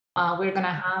we're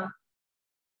gonna have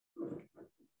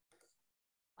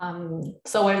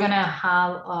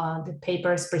the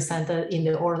papers presented in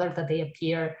the order that they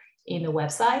appear in the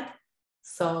website.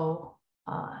 So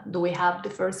do we have the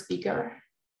first speaker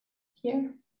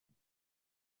here?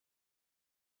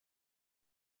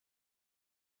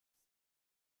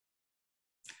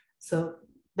 So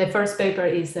the first paper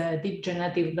is deep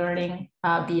genetic learning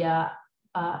via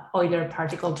Euler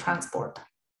particle transport.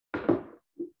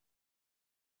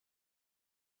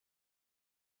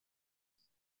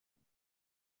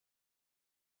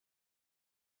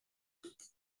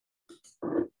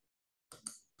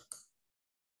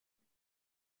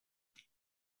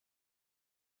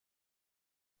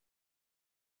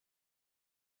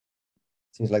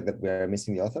 Seems like that we are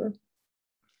missing the author.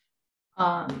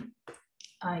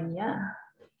 Yeah.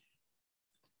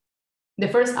 The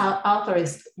first author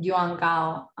is Huang,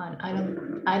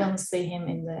 and I don't see him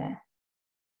in the.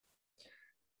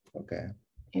 Okay.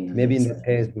 Maybe in this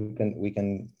case we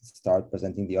can start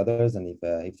presenting the others, and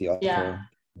if the author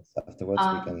afterwards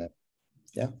we can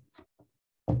yeah.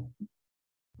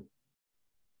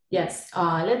 Yes.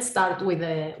 Let's start with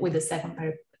the second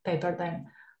paper then.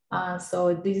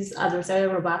 So this is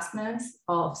adversarial robustness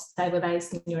of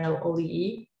stabilized neural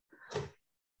ODE.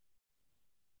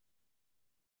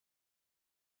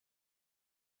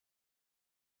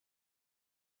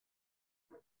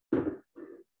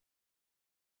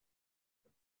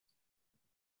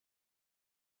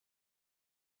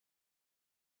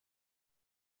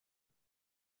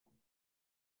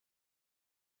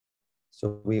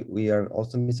 So we are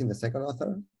also missing the second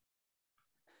author.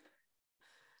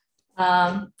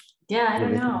 Yeah, I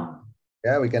don't know.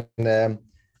 Yeah, we can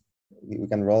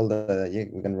roll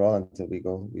until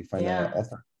we find the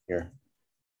author here.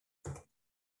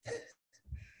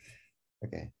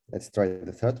 Okay, let's try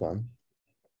the third one.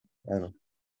 I don't know.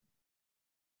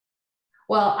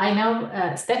 Well, I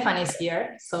know Stefan is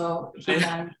here, so he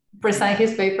can present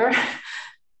his paper.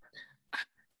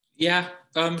 Yeah,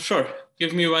 sure.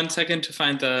 Give me 1 second to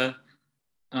find the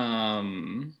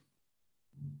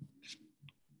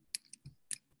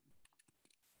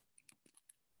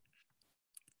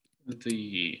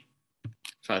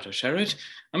file to share it.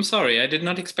 I'm sorry, I did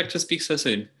not expect to speak so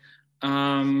soon.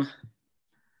 All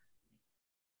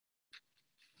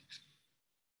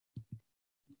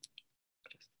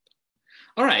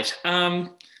right,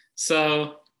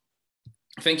 so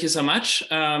thank you so much.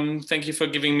 Thank you for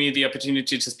giving me the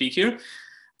opportunity to speak here.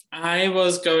 I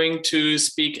was going to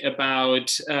speak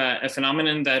about a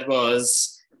phenomenon that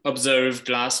was observed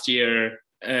last year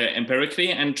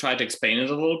empirically and try to explain it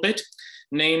a little bit.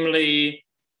 Namely,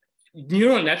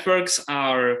 neural networks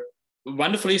are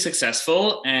wonderfully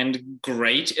successful and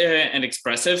great and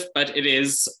expressive, but it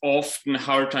is often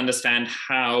hard to understand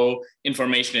how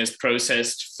information is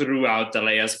processed throughout the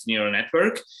layers of neural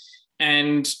network.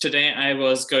 And today I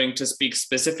was going to speak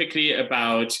specifically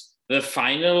about the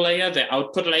final layer, the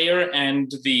output layer,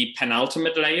 and the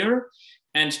penultimate layer,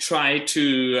 and try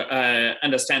to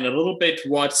understand a little bit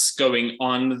what's going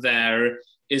on there,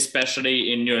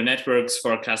 especially in neural networks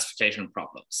for classification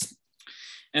problems.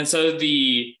 And so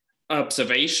the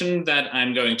observation that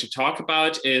I'm going to talk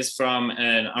about is from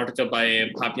an article by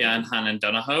Papian, Han, and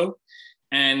Donahoe.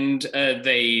 And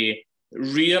they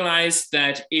realized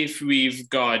that if we've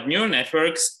got neural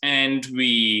networks and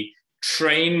we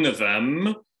train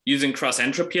them using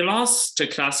cross-entropy loss to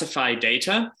classify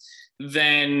data,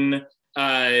 then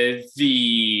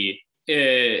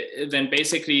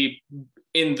basically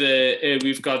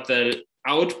we've got the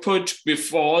output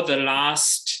before the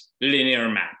last linear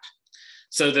map.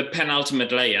 So the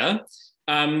penultimate layer,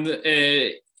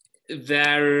 the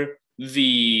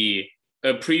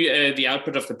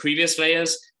output of the previous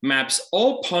layers maps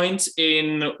all points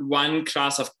in one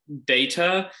class of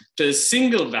data to a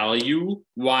single value,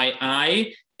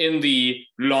 yi, in the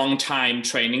long time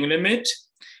training limit.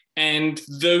 And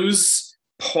those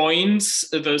points,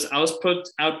 those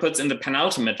outputs in the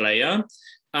penultimate layer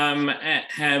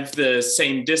have the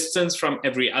same distance from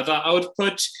every other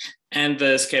output, and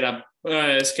the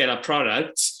scalar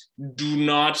products do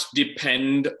not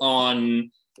depend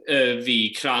on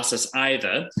the classes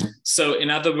either. So in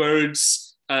other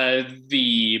words,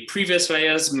 the previous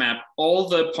layers map all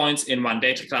the points in one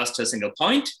data class to a single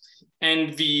point,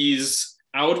 and these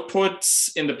outputs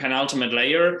in the penultimate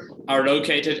layer are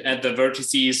located at the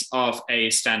vertices of a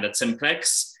standard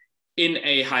simplex in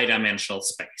a high dimensional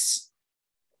space.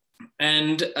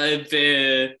 And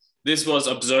this was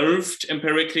observed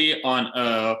empirically on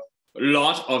a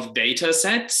lot of data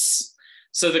sets.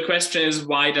 So the question is,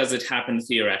 why does it happen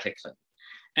theoretically?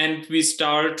 And we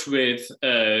start with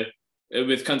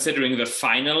with considering the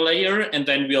final layer, and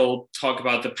then we'll talk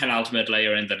about the penultimate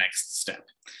layer in the next step.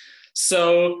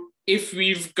 So if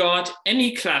we've got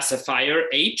any classifier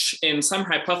H in some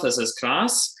hypothesis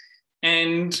class,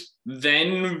 and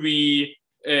then we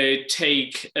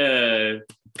take a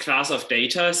class of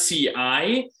data, Ci,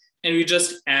 and we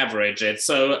just average it.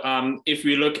 So if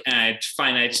we look at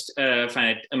finite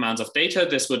amounts of data,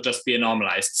 this would just be a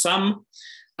normalized sum.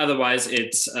 Otherwise,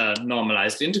 it's a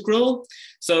normalized integral.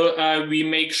 So we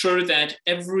make sure that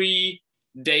every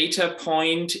data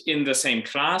point in the same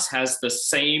class has the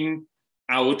same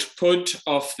output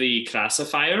of the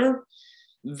classifier.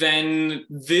 Then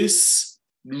this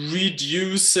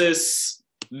reduces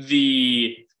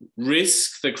the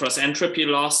risk, the cross-entropy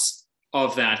loss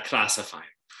of that classifier.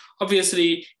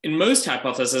 Obviously, in most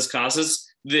hypothesis classes,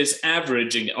 this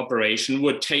averaging operation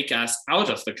would take us out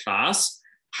of the class.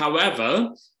 However,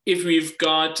 if we've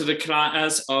got the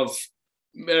class of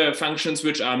functions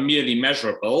which are merely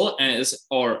measurable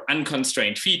or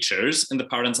unconstrained features in the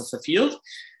parlance of the field,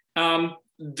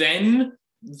 then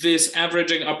this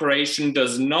averaging operation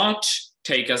does not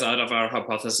take us out of our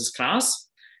hypothesis class.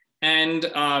 And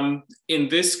in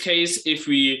this case, if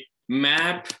we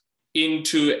map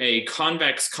into a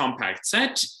convex compact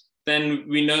set, then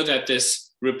we know that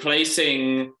this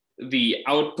replacing the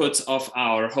outputs of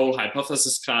our whole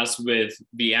hypothesis class with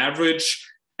the average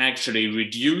actually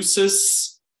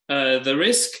reduces the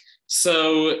risk.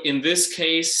 So in this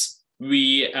case,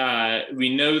 we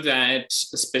know that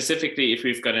specifically if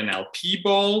we've got an LP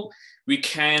ball, we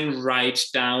can write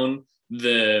down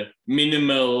the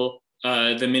minimizers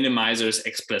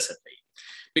explicitly.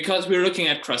 Because we're looking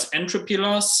at cross-entropy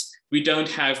loss, we don't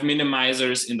have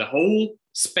minimizers in the whole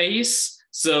space.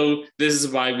 So this is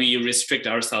why we restrict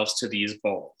ourselves to these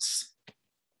balls.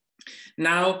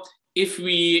 Now, if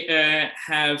we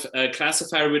have a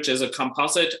classifier which is a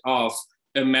composite of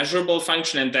a measurable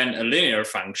function and then a linear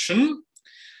function,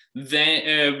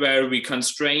 then, where we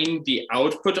constrain the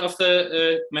output of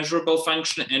the measurable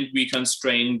function and we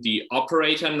constrain the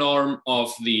operator norm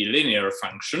of the linear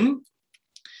function,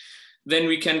 then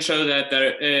we can show that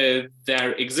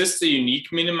there exists a unique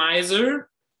minimizer,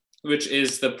 which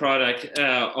is the product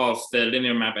of the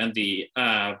linear map and the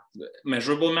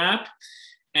measurable map.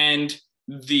 And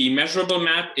the measurable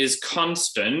map is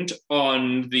constant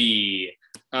on the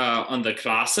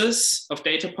classes of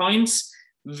data points.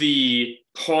 The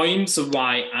points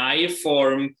yi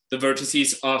form the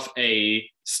vertices of a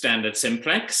standard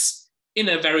simplex in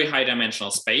a very high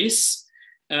dimensional space.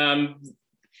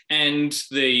 And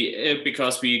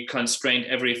because we constrained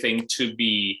everything to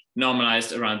be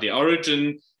normalized around the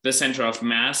origin, the center of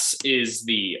mass is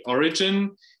the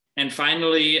origin. And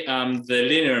finally, the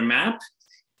linear map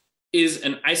is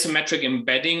an isometric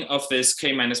embedding of this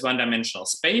k-1 dimensional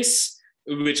space,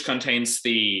 which contains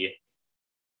the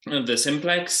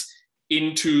simplex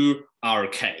into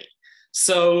Rk.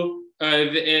 So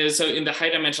in the high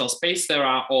dimensional space, there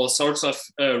are all sorts of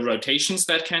rotations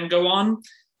that can go on.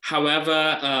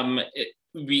 However,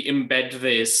 we embed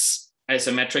this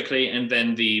isometrically, and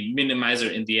then the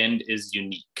minimizer in the end is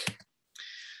unique.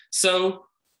 So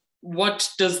what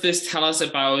does this tell us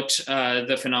about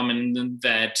the phenomenon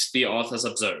that the authors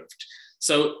observed?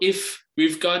 So if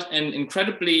we've got an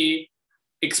incredibly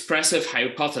expressive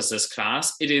hypothesis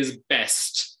class, it is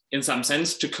best, in some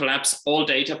sense, to collapse all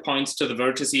data points to the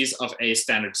vertices of a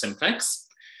standard simplex.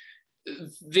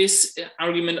 This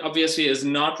argument obviously is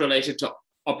not related to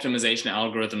optimization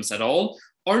algorithms at all,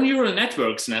 or neural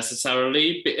networks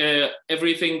necessarily.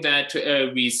 Everything that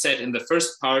we said in the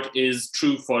first part is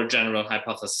true for general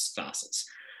hypothesis classes.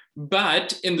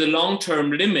 But in the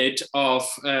long-term limit of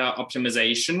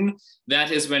optimization, that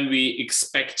is when we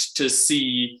expect to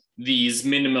see these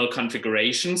minimal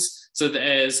configurations. So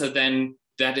then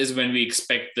that is when we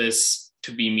expect this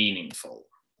to be meaningful.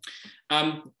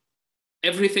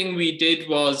 Everything we did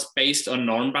was based on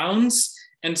norm bounds.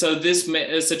 And so this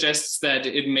suggests that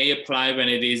it may apply when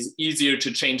it is easier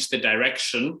to change the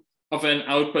direction of an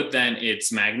output than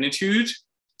its magnitude,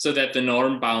 so that the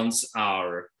norm bounds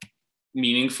are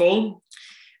meaningful.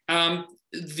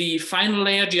 The final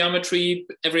layer geometry,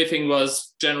 everything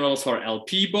was general for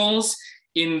LP balls.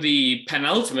 In the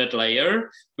penultimate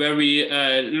layer, where we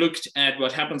looked at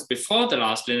what happens before the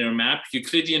last linear map,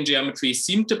 Euclidean geometry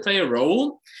seemed to play a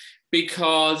role,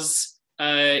 because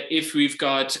if we've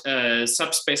got a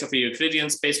subspace of a Euclidean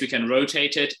space, we can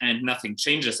rotate it and nothing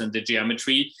changes in the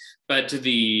geometry, but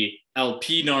the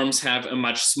LP norms have a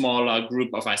much smaller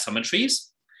group of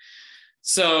isometries.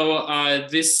 So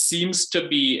this seems to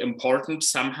be important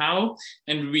somehow,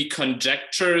 and we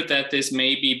conjecture that this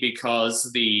may be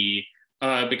because the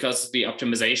because the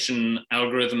optimization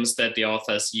algorithms that the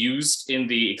authors used in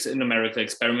the numerical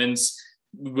experiments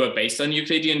were based on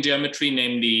Euclidean geometry.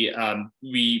 Namely,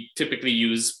 we typically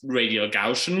use radial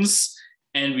Gaussians,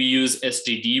 and we use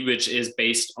SGD, which is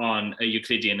based on a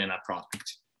Euclidean inner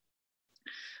product.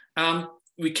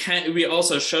 We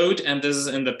also showed, and this is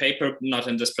in the paper, not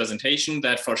in this presentation,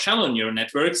 that for shallow neural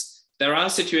networks, there are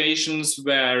situations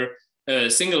where a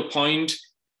single point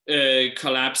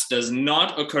collapse does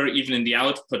not occur even in the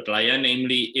output layer,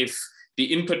 namely if the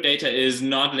input data is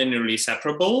not linearly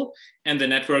separable and the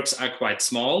networks are quite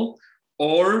small,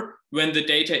 or when the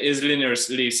data is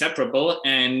linearly separable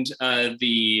and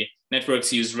the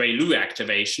networks use Rayleigh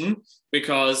activation,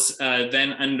 because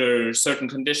then under certain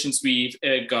conditions, we've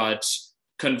got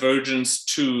convergence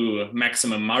to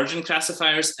maximum margin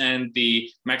classifiers, and the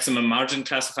maximum margin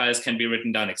classifiers can be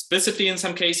written down explicitly in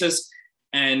some cases,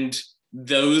 and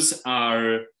those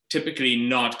are typically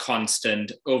not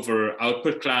constant over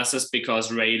output classes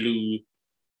because Rayleigh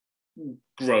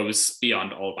grows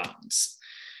beyond all bounds.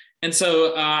 And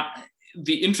so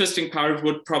the interesting part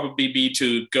would probably be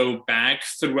to go back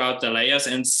throughout the layers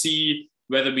and see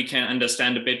whether we can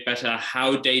understand a bit better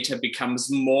how data becomes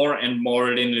more and more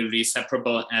linearly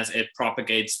separable as it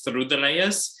propagates through the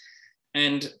layers.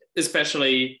 And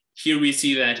especially here we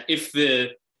see that if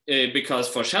because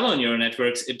for shallow neural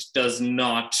networks, it does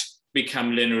not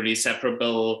become linearly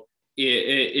separable.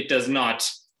 It does not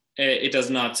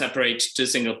separate to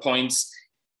single points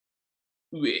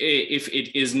if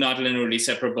it is not linearly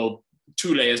separable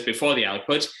 2 layers before the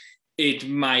output. It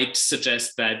might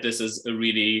suggest that this is a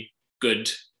really good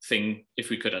thing if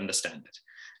we could understand it.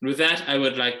 And with that, I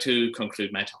would like to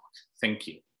conclude my talk. Thank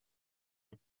you.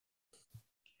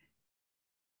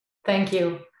 Thank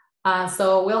you.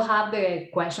 So we'll have the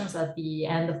questions at the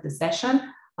end of the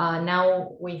session.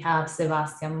 Now we have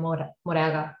Sebastian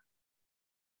Moraga.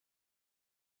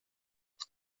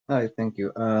 Hi, thank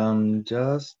you.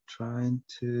 Just trying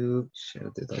to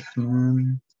share the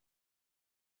document.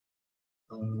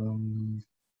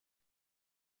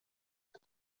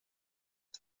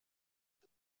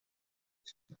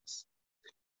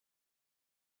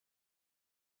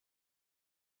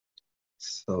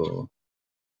 So,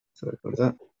 sorry for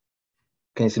that.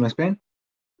 Can you see my screen?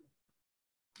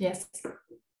 Yes.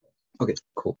 Okay,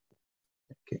 cool.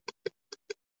 Okay.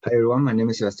 Hi everyone, my name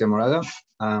is Sebastian Moraga.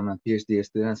 I'm a PhD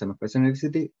student at Summerfest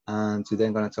University, and today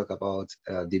I'm going to talk about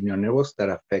deep neural networks that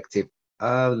are effective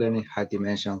at learning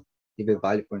high-dimensional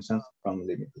value functions from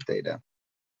limited data.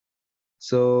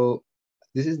 So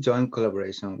this is joint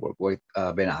collaboration work with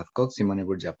Ben Adcock, Simone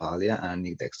Burgiapaglia, and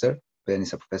Nick Dexter. Ben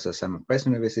is a professor at Summerfest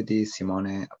University,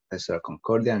 Simone a professor at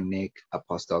Concordia, and Nick a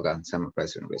postdoc at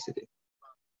Summerfest University.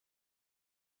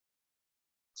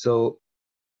 So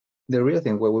the real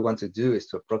thing, what we want to do is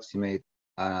to approximate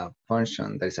a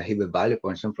function that is a hidden value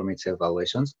function from its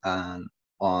evaluations and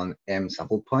on m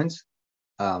sample points.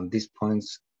 These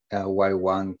points,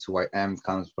 y1 to ym,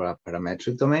 comes from a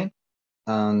parametric domain.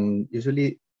 And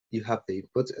usually you have the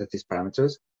inputs as these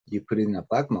parameters, you put it in a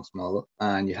black box model,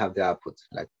 and you have the output,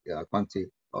 like the quantity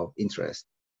of interest.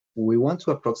 We want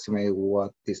to approximate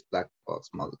what this black box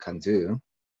model can do.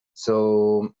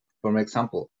 So for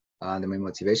example, the main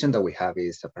motivation that we have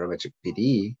is a parametric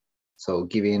PDE. So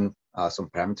given some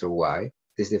parameter y,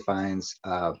 this defines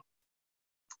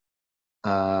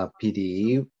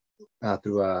PDE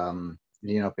through a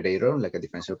linear operator, like a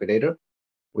differential operator,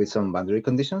 with some boundary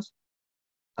conditions.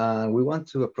 And we want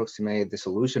to approximate the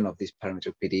solution of this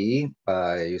parametric PDE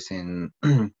by using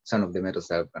some of the methods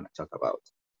that I'm going to talk about.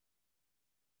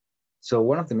 So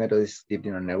one of the methods is deep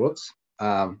neural networks.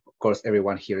 Of course,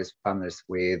 everyone here is familiar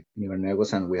with neural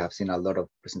networks, and we have seen a lot of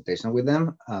presentation with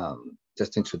them.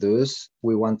 Just to introduce,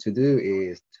 what we want to do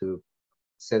is to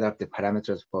set up the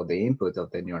parameters for the input of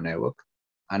the neural network.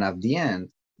 And at the end,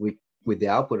 with the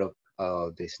output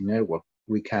of this network,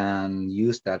 we can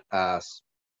use that as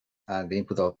the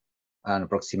input of an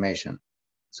approximation.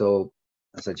 So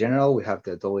as a general, we have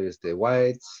the W is the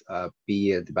weights,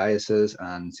 B is the biases,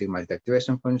 and sigma is the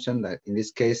activation function. That in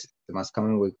this case, the most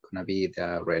common will gonna be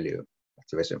the Rayleigh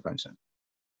activation function.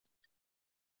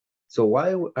 So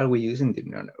why are we using deep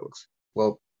neural networks?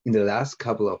 Well, in the last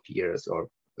couple of years, or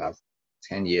last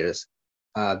 10 years,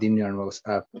 deep neural networks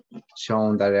have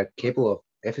shown that they're capable of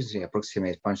efficiently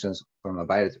approximate functions from a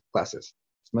variety of classes: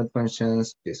 smooth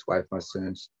functions, piecewise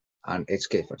functions, and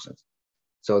HK functions.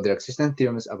 So there are existing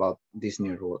theorems about these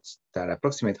neural networks that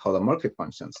approximate holomorphic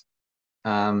functions.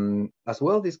 As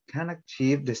well, this can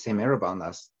achieve the same error bound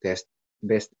as the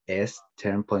best S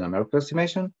term polynomial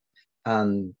approximation.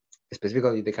 And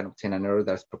specifically, they can obtain an error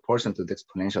that's proportional to the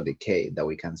exponential decay that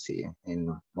we can see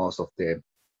in most of the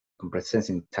compressed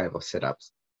sensing type of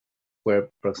setups, where,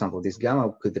 for example, this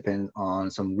gamma could depend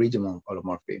on some regional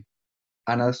holomorphy.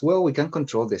 And as well, we can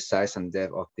control the size and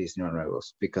depth of these neural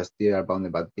networks because they are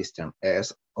bounded by this term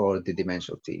S or the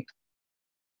dimension T.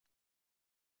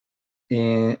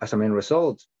 As a main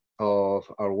result of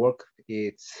our work,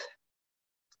 it's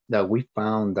that we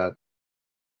found that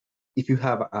if you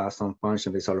have some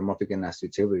function that is holomorphic in a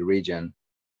suitability region,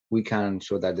 we can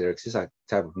show that there exists a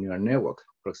type of neural network,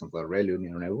 for example, a ReLU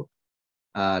neural network,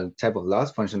 a type of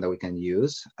loss function that we can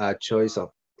use, a choice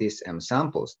of these M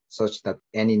samples, such that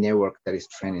any network that is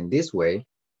trained in this way,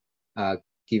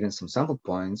 given some sample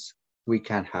points, we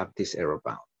can have this error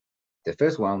bound. The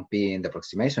first one being the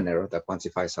approximation error that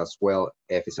quantifies as well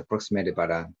if it's approximated by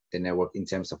the network in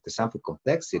terms of the sample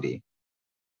complexity.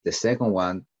 The second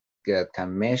one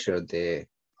can measure the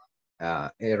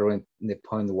error in the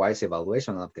point-wise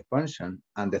evaluation of the function.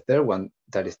 And the third one,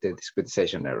 that is the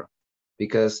discretization error.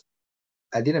 Because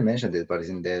I didn't mention this, but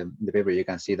in the paper, you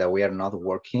can see that we are not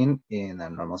working in a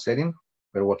normal setting.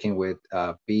 We're working with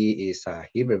P is a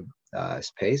Hilbert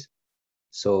space.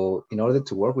 So in order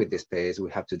to work with this space,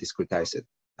 we have to discretize it.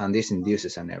 And this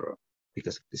induces an error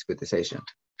because of discretization.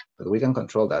 But we can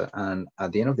control that. And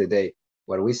at the end of the day,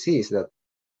 what we see is that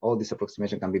all this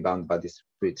approximation can be bound by these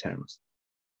three terms.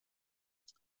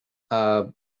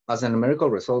 As a numerical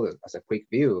result, as a quick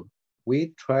view,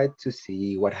 we tried to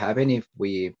see what happened if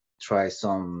we try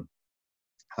some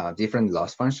different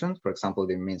loss functions, for example,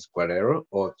 the mean square error,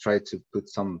 or try to put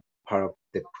some part of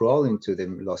the problem into the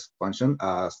loss function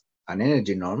as an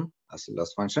energy norm as a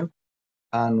loss function.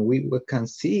 And what we can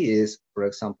see is, for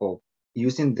example,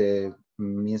 using the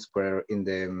mean square in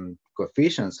the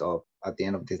coefficients of at the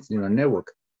end of this neural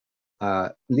network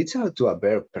leads out to a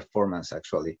better performance,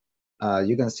 actually.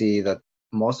 You can see that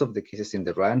most of the cases in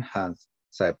the right-hand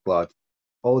side plot,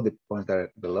 all the points that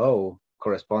are below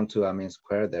correspond to a mean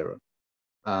squared error.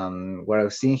 What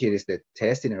I'm seeing here is the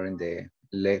testing error in the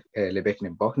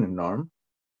Lebesgue-Bochner norm.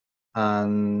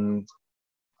 And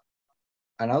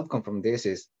an outcome from this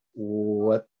is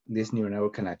what this neural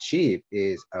network can achieve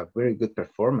is a very good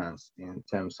performance in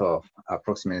terms of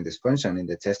approximating this function in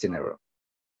the testing error.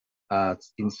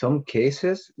 In some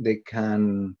cases, they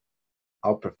can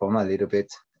outperform a little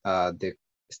bit the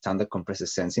standard compressive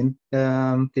sensing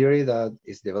theory that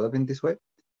is developing this way.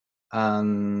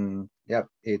 Yeah,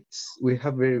 we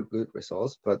have very good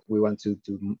results, but we want to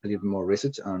do a little more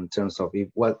research in terms of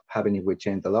what happened if we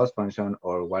change the loss function,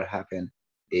 or what happened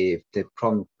if the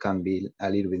problem can be a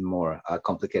little bit more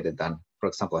complicated than, for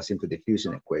example, a simple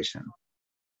diffusion equation.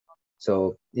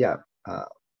 So yeah, I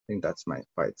think that's my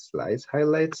 5 slides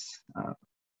highlights.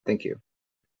 Thank you.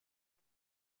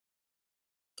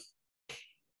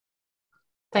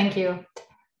 Thank you.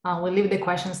 We'll leave the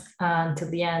questions to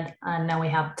the end, and now we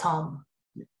have Tom,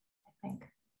 I think.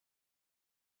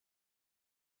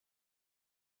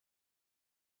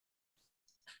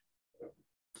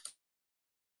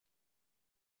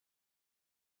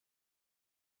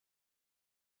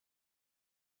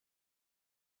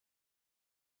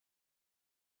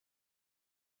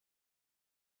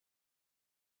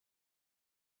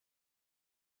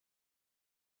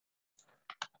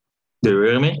 Do you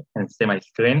hear me and see my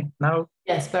screen now?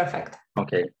 Yes, perfect.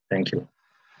 Okay, thank you.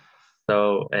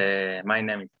 So my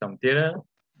name is Tom Theresa,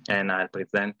 and I'll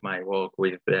present my work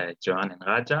with Johan and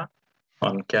Raja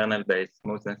on kernel-based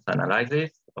smoothness analysis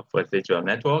of residual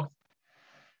networks.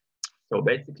 So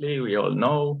basically, we all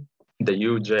know the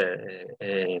huge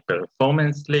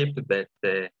performance leap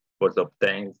that was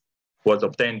obtained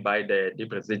by the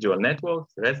deep residual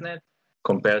networks, ResNet,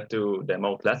 compared to the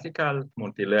more classical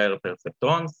multi-layer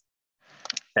perceptrons.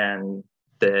 And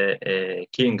the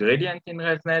key ingredient in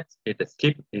ResNet is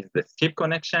the skip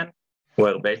connection,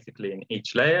 where basically in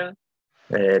each layer,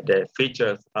 the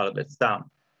features are the sum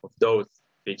of those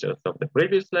features of the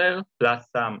previous layer, plus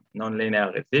some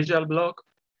nonlinear residual block,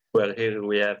 where here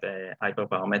we have a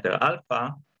hyperparameter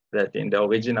alpha that in the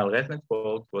original ResNet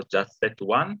work was just set to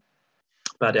 1,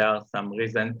 but there are some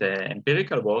recent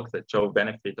empirical works that show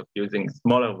benefit of using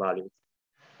smaller values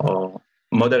or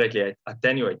moderately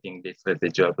attenuating this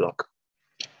residual block.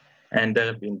 And there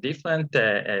have been different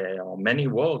or many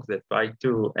works that try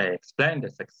to explain the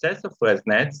success of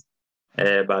ResNets,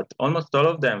 but almost all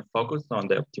of them focus on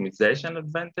the optimization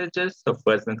advantages of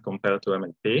ResNet compared to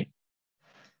MLP.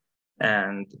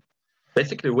 And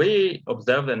basically, we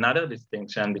observed another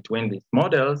distinction between these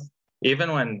models,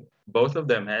 even when both of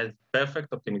them has perfect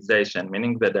optimization,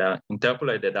 meaning that they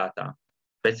interpolate the data.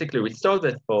 Basically, we saw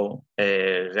that for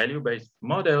ReLU-based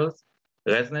models,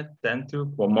 ResNet tend to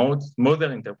promote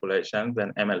smoother interpolation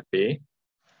than MLP.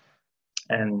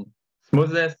 And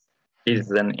smoothness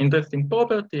is an interesting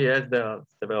property as there are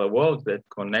several works that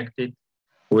connect it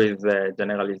with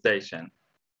generalization.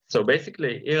 So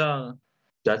basically, here are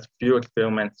just few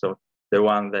experiments of the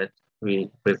one that we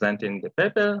present in the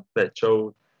paper that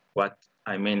show what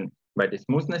I mean by the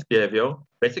smoothness behavior.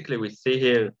 Basically, we see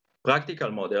here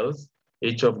practical models,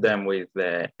 each of them with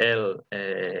L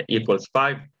equals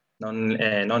 5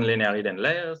 non-linear hidden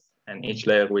layers, and each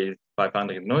layer with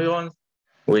 500 neurons,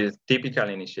 with typical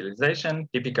initialization,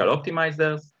 typical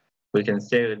optimizers. We can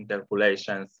see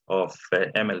interpolations of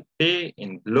MLP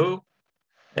in blue,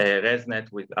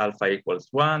 ResNet with alpha equals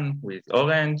 1 with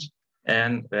orange,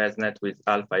 and ResNet with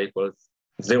alpha equals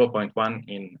 0.1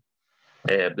 in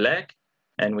black.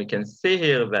 And we can see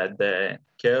here that the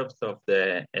curves of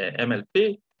the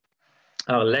MLP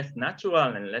are less natural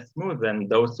and less smooth than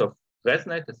those of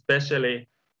ResNet, especially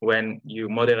when you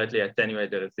moderately attenuate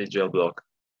the residual block.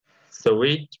 So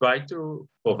we try to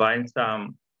provide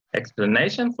some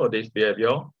explanation for this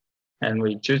behavior, and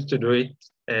we choose to do it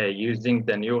using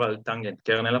the neural tangent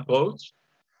kernel approach,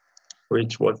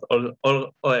 which was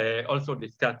also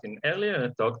discussed in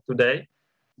earlier talk today.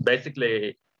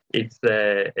 Basically, its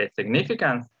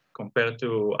significance compared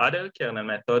to other kernel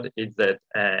method is that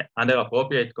under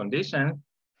appropriate conditions,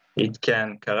 it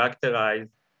can characterize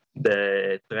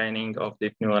the training of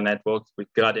deep neural networks with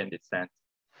gradient descent.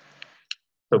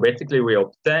 So basically, we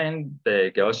obtained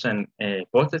the Gaussian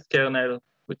process kernel,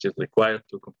 which is required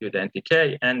to compute the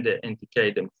NTK and the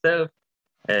NTK themselves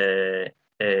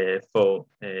for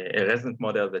a resonant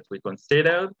model that we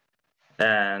considered.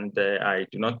 And I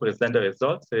do not present the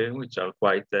results here, which are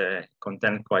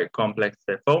contain quite complex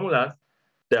formulas.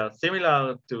 They are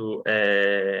similar to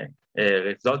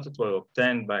results that were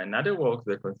obtained by another work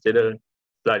that considered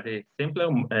slightly simpler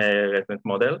resonant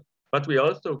model. But we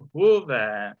also prove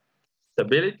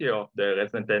stability of the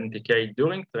resonant NTK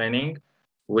during training,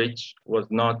 which was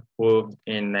not proved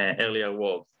in earlier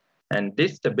works. And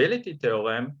this stability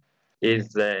theorem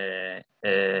is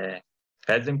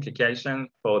has implications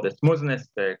for the smoothness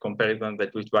comparison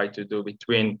that we try to do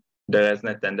between the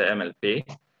ResNet and the MLP,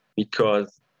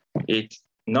 because it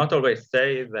not always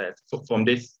say that from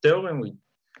this theorem, we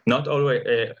not always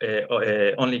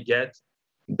only get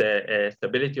the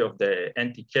stability of the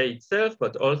NTK itself,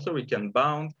 but also we can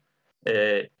bound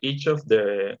each of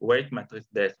the weight matrices,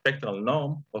 the spectral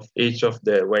norm of each of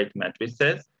the weight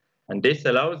matrices. And this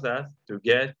allows us to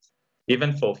get,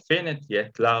 even for finite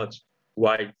yet large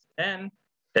weights n,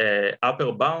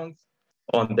 upper bounds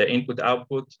on the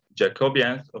input-output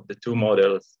Jacobians of the two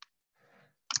models.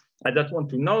 I just want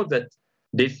to note that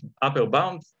this upper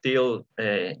bound still,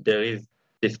 there is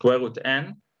the square root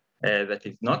n that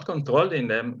is not controlled in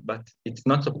them, but it's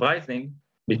not surprising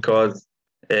because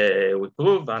we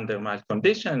prove under mild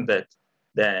condition that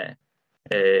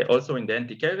also in the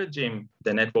NTK regime,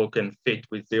 the network can fit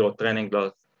with zero training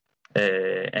loss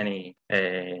any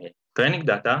training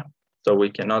data, so we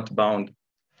cannot bound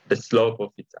the slope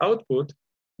of its output,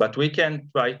 but we can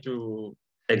try to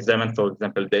examine, for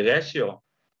example, the ratio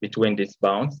between these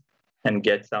bounds and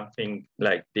get something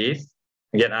like this.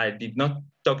 Again, I did not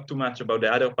talk too much about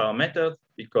the other parameters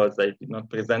because I did not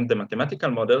present the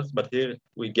mathematical models, but here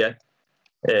we get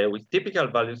with typical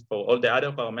values for all the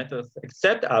other parameters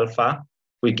except alpha,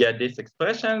 we get this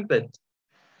expression that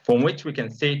from which we can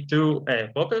see two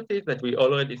properties that we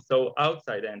already saw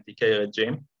outside the NTK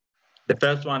regime. The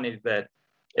first one is that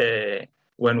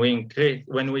when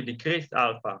we decrease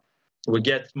alpha, we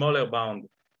get smaller bound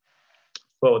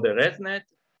for the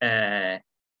ResNet,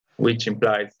 which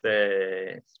implies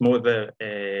smoother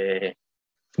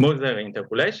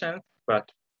interpolations,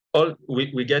 but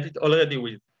we get it already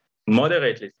with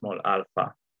moderately small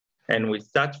alpha. And with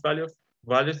such values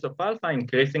of alpha,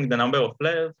 increasing the number of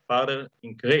layers further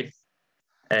increase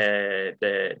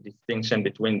the distinction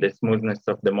between the smoothness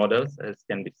of the models, as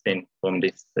can be seen from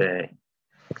this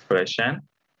expression.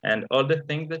 And all the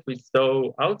things that we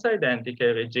saw outside the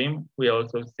NTK regime, we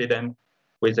also see them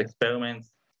with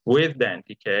experiments with the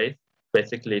NTKs.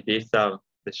 Basically, these are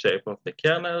the shape of the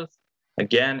kernels.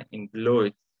 Again, in blue,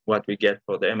 it's what we get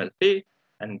for the MLP,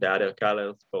 and the other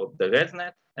colors for the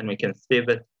ResNet. And we can see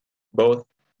that both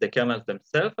the kernels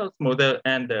themselves are smoother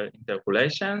and their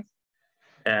interpolations,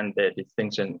 and the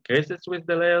distinction increases with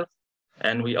the layers.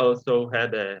 And we also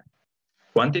had a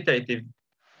quantitative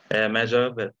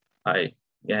measure that I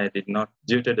did not,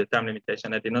 due to the time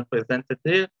limitation, I did not present it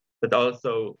here, but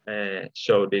also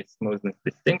show this smoothness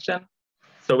distinction.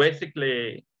 So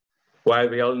basically, while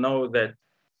we all know that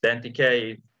the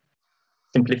NTK is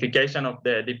simplification of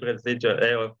the deep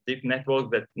residual of deep networks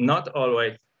that not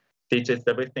always teaches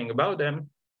everything about them,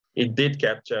 it did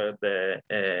capture the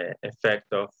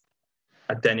effect of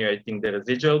attenuating the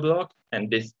residual block and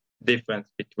this difference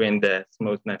between the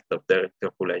smoothness of the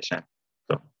interpolation.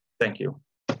 So thank you.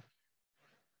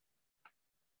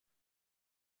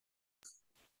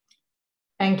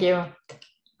 Thank you.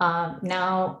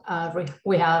 Now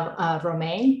we have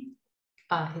Romain.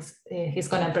 He's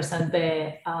going to present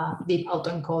the deep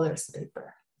autoencoders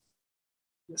paper.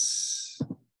 Yes.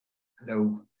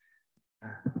 Hello.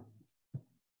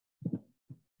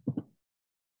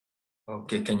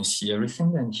 Okay, can you see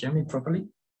everything and hear me properly?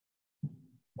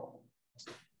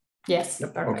 Yes,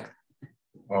 yep. Perfect.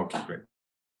 Okay, great.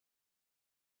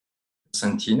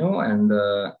 Santino, and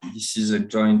this is a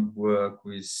joint work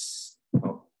with,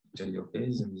 oh, okay, there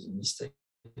is a mistake.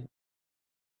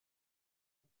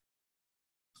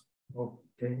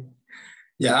 Okay.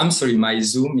 Yeah, I'm sorry, my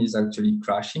Zoom is actually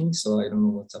crashing, so I don't know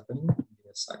what's happening. Give me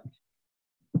a sec.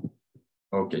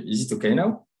 Okay, is it okay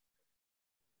now?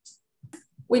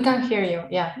 We can hear you,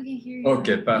 yeah. We can hear you.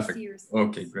 Okay, perfect.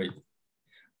 Okay, great.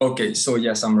 Okay, so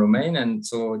yes, I'm Romain, and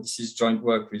so this is joint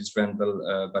work with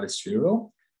Randall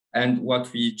Balestriero. And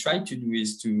what we try to do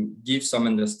is to give some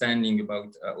understanding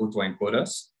about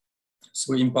autoencoders.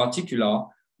 So in particular,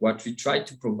 what we try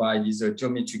to provide is a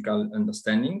geometrical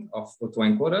understanding of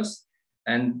autoencoders.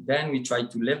 And then we try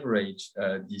to leverage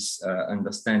this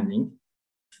understanding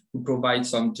to provide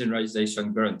some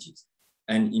generalization guarantees.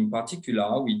 And in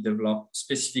particular, we develop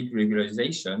specific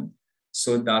regularization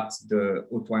so that the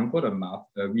autoencoder map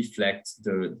reflects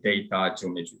the data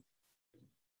geometry.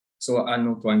 So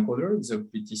an autoencoder is a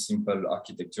pretty simple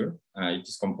architecture. It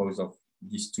is composed of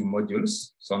these two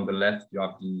modules. So on the left, you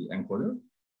have the encoder.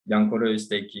 The encoder is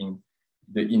taking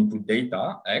the input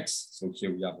data, X. So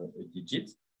here we have a digit.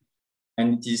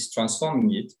 And it is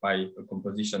transforming it by a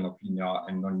composition of linear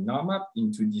and nonlinear map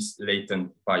into this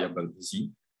latent variable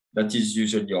Z that is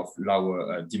usually of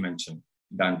lower dimension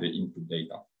than the input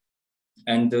data.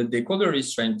 And the decoder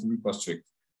is trying to reconstruct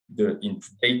the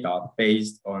input data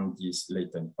based on this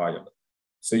latent variable.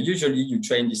 So usually you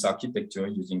train this architecture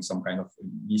using some kind of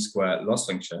least square loss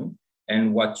function.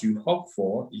 And what you hope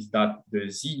for is that the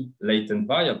Z latent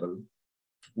variable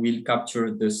will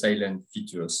capture the salient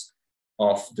features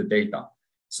of the data.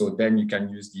 So then you can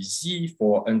use the Z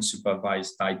for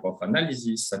unsupervised type of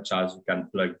analysis, such as you can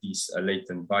plug this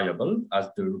latent variable as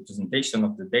the representation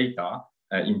of the data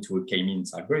into a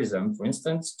k-means algorithm, for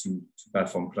instance, to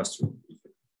perform clustering.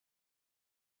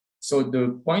 So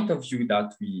the point of view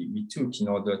that we took in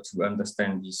order to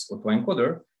understand this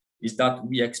autoencoder is that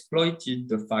we exploited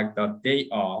the fact that they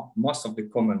are, most of the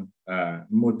common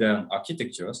modern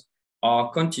architectures are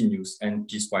continuous and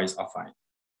piecewise affine.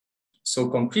 So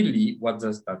concretely, what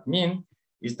does that mean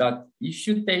is that if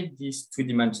you take this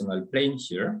two-dimensional plane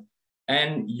here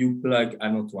and you plug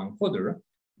an autoencoder,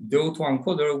 the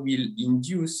autoencoder will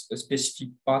induce a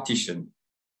specific partition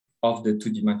of the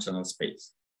two-dimensional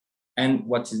space. And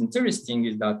what is interesting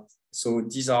is that, so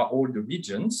these are all the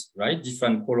regions, right?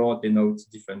 Different color denotes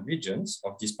different regions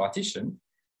of this partition.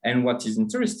 And what is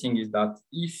interesting is that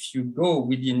if you go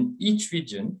within each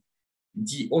region,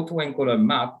 the autoencoder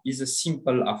map is a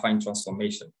simple affine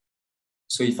transformation.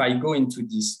 So if I go into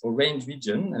this orange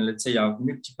region, and let's say I have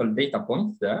multiple data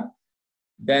points there,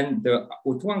 then the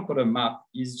autoencoder map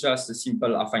is just a simple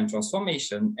affine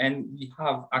transformation, and we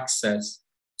have access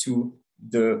to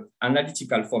the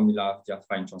analytical formula of the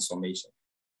affine transformation.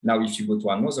 Now, if you go to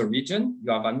another region,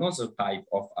 you have another type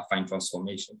of affine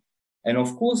transformation. And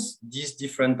of course, this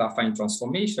different affine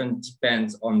transformation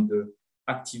depends on the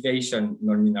activation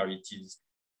nonlinearities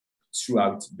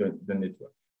throughout the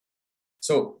network.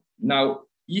 So now,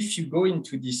 if you go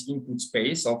into this input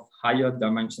space of higher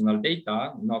dimensional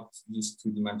data, not this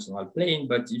two-dimensional plane,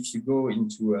 but if you go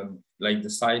into like the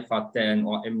Cypher 10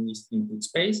 or MNIST input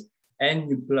space,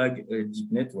 and you plug a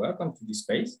deep network onto this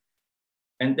space,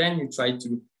 and then you try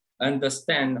to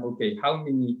understand, okay, how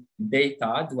many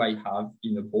data do I have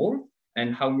in a ball,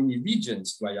 and how many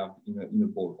regions do I have in a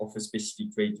ball of a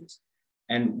specific radius?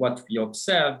 And what we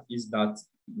observe is that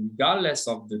regardless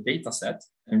of the data set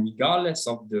and regardless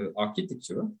of the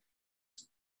architecture,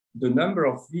 the number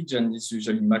of regions is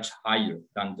usually much higher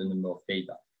than the number of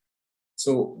data.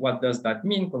 So what does that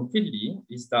mean concretely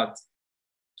is that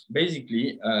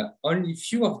basically only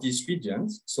few of these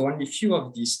regions, so only few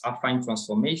of these affine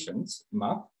transformations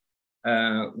map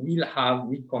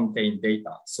will contain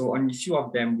data. So only few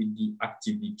of them will be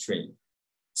actively trained.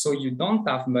 So you don't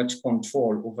have much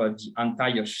control over the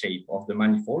entire shape of the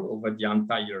manifold, over the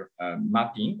entire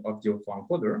mapping of the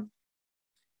autoencoder.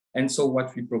 And so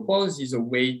what we propose is a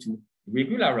way to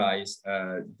regularize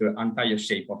the entire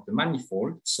shape of the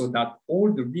manifold so that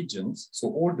all the regions, so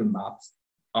all the maps,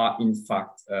 are in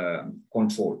fact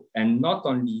controlled, and not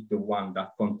only the one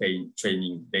that contain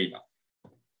training data.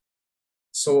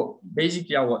 So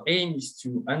basically our aim is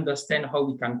to understand how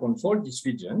we can control these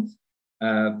regions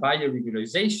by a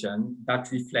regularization that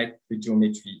reflects the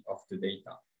geometry of the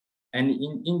data. And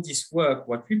in this work,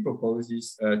 what we propose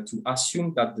is to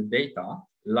assume that the data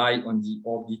lie on the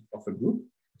orbit of a group.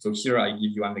 So here I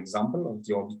give you an example of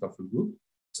the orbit of a group.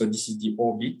 So this is the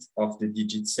orbit of the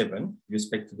digit 7 with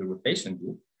respect to the rotation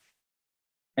group.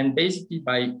 And basically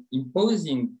by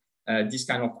imposing this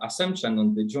kind of assumption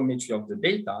on the geometry of the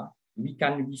data, we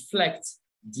can reflect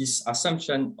this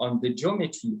assumption on the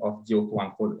geometry of the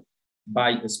autoencoder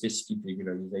by a specific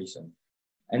regularization.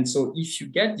 And so if you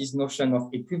get this notion of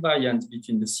equivariance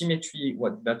between the symmetry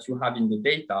that you have in the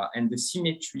data and the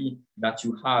symmetry that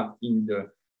you have in the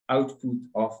output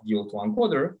of the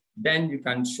autoencoder, then you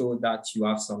can show that you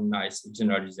have some nice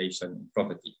generalization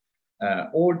property.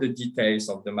 All the details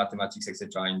of the mathematics,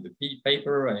 etc., in the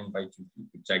paper. I invite you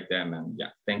to check them. And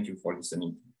yeah, thank you for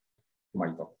listening to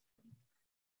my talk.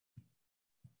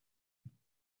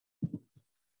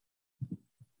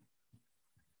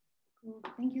 Cool.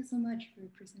 Thank you so much for your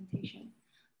presentation.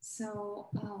 So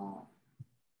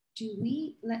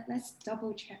let's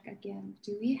double check again.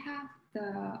 Do we have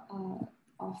the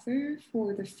offer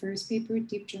for the first paper,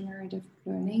 Deep Generative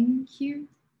Learning, here?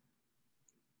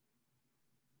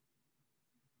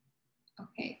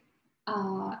 Okay.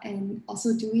 And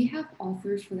also, do we have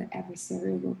offers for the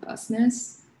adversarial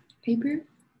robustness paper?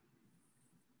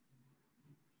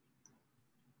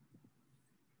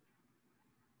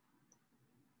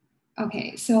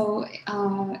 Okay, so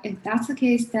if that's the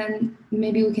case, then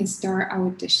maybe we can start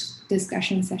our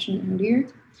discussion session earlier.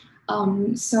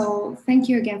 So thank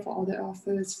you again for all the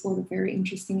authors for the very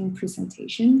interesting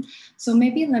presentation. So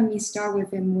maybe let me start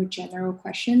with a more general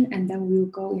question, and then we'll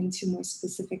go into more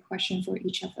specific question for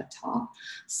each of the talk.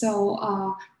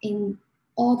 So in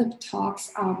all the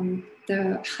talks,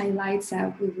 the highlights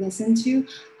that we listened to,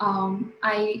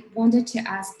 I wanted to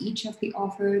ask each of the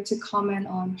authors to comment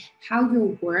on how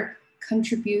your work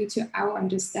contribute to our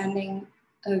understanding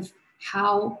of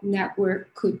how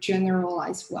network could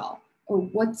generalize well, or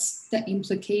what's the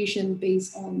implication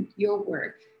based on your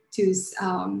work to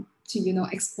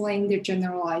explain the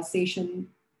generalization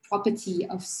property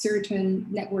of certain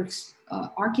networks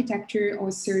architecture or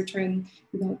certain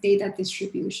data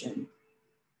distribution.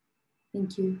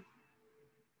 Thank you.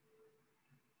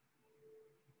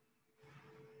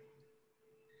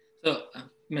 So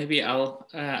maybe I'll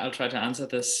try to answer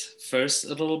this first a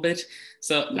little bit.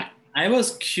 So I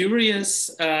was curious.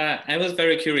 I was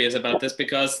very curious about this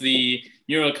because the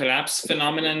neural collapse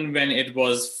phenomenon, when it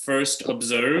was first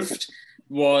observed,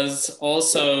 was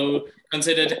also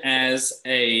considered as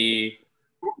a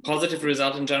positive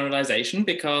result in generalization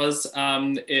because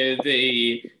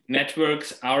the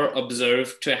networks are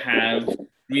observed to have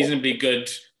reasonably good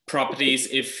properties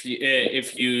if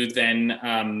you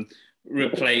then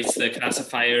replace the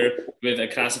classifier with a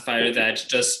classifier that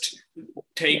just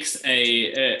takes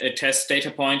a test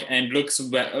data point and looks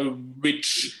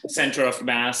which center of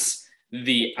mass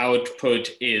the output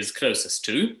is closest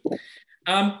to.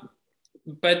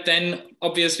 But then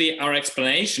obviously our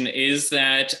explanation is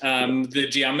that the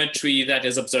geometry that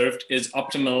is observed is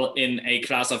optimal in a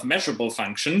class of measurable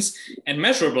functions, and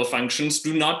measurable functions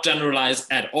do not generalize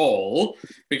at all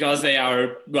because they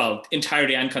are, well,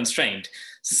 entirely unconstrained.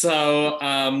 So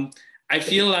I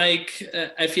feel like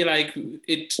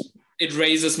it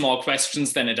raises more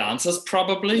questions than it answers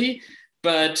probably.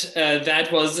 But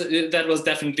that was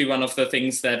definitely one of the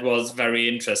things that was very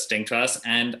interesting to us.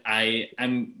 And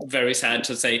I'm very sad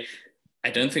to say, I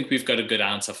don't think we've got a good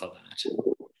answer for that.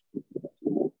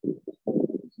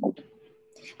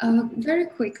 Very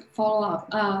quick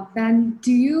follow-up. Then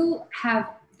do you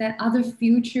have that other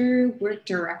future work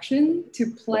direction to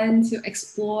plan to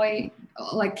exploit,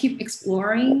 like keep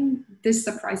exploring this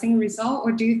surprising result?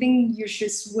 Or do you think you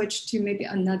should switch to maybe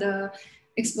another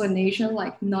explanation,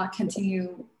 like not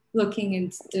continue looking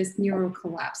into this neural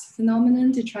collapse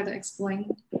phenomenon to try to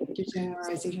explain the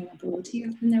generalization ability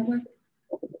of the network?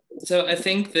 So I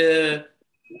think the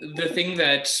thing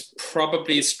that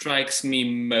probably strikes me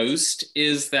most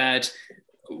is that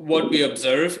what we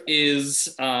observe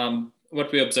is that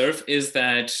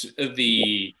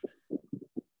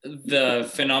the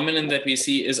phenomenon that we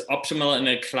see is optimal in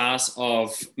a class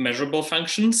of measurable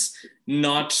functions,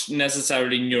 not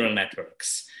necessarily neural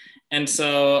networks. And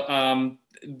so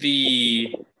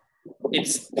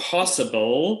it's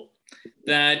possible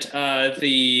that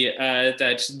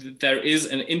that there is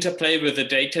an interplay with the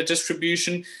data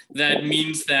distribution. That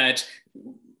means that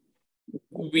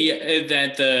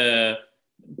that the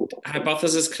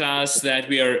hypothesis class that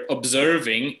we are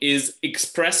observing is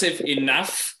expressive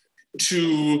enough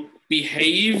to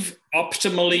behave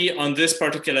optimally on this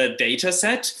particular data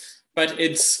set, but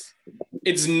it's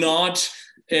not.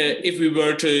 If we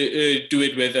were to do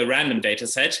it with a random data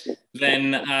set,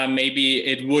 then maybe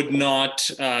it would not,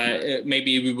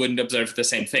 maybe we wouldn't observe the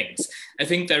same things. I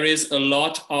think there is a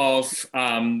lot of,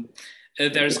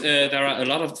 there are a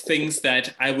lot of things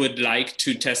that I would like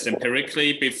to test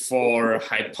empirically before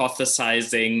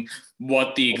hypothesizing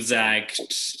what the exact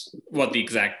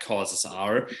causes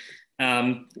are.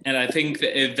 And I think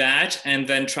that, and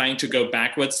then trying to go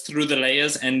backwards through the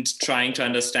layers and trying to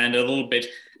understand a little bit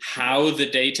how the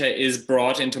data is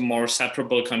brought into more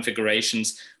separable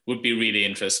configurations would be really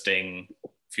interesting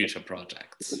future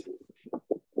projects.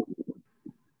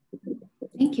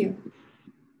 Thank you.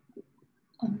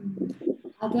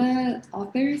 Other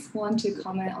authors want to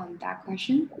comment on that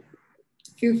question?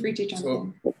 Feel free to jump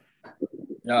in.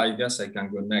 Yeah, I guess I can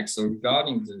go next. So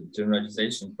regarding the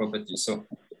generalization property, so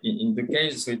in the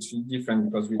case, so it's really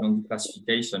different because we don't do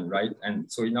classification, right?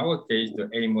 And so in our case, the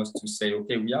aim was to say,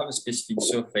 okay, we have a specific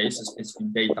surface, a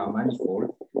specific data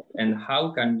manifold, and how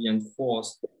can we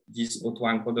enforce this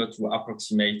autoencoder to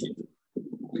approximate it?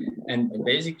 And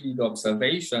basically the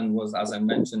observation was, as I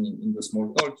mentioned in the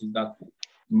small talk, is that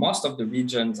most of the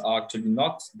regions are actually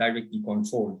not directly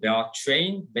controlled. They are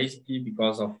trained basically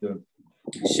because of the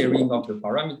sharing of the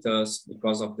parameters,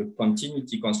 because of the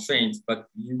continuity constraints, but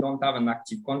you don't have an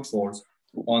active control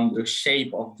on the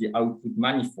shape of the output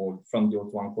manifold from the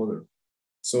autoencoder.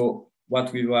 So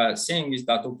what we were saying is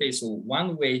that, okay, so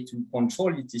one way to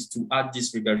control it is to add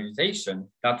this regularization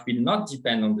that will not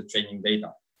depend on the training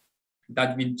data,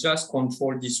 that will just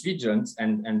control these regions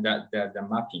and the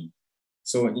mapping.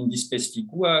 So in this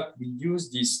specific work, we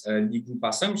use this Lie group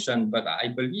assumption, but I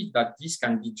believe that this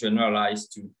can be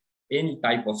generalized to any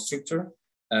type of structure,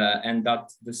 and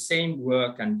that the same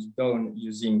work can be done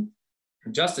using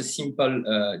just a simple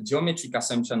geometric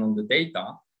assumption on the data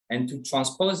and to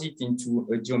transpose it into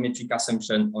a geometric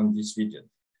assumption on this region.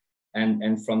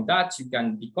 And from that, you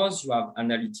can, because you have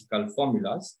analytical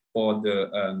formulas for the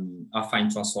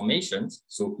affine transformations,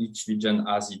 so each region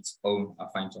has its own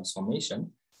affine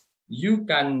transformation, you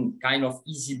can kind of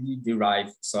easily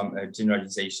derive some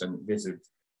generalization result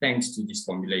thanks to this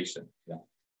formulation. Yeah.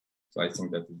 So I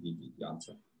think that would be the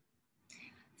answer.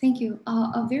 Thank you.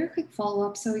 A very quick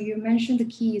follow-up. So you mentioned the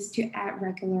key is to add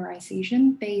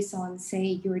regularization based on,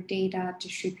 say, your data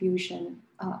distribution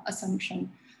assumption,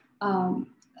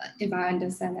 if I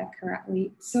understand that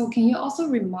correctly. So can you also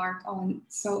remark on,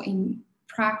 so in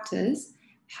practice,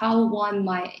 how one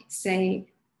might say,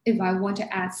 if I want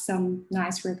to add some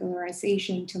nice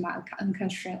regularization to my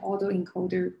unconstrained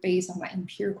autoencoder based on my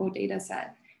empirical data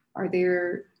set, are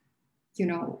there,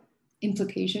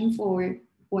 implication for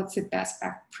what's the best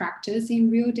practice in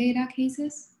real data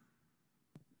cases?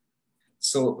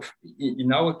 So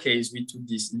in our case, we took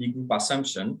this Lie group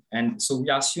assumption. And so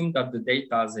we assume that the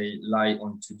data, they lie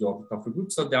onto the orbit of a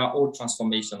group. So they are all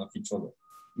transformation of each other,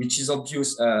 which is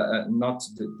obvious, not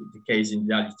the case in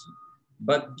reality.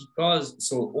 But because,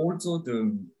 so although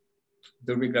the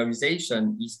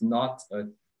regularization is not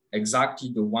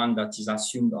exactly the one that is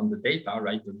assumed on the data,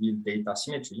 right, the real data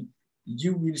symmetry,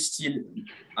 you will still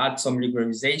add some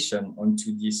regularization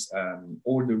onto this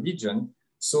older region.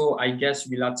 So I guess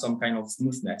we'll add some kind of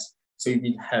smoothness. So it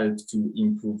will help to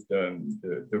improve the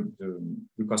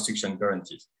reconstruction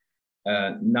guarantees.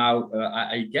 Now,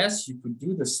 I guess you could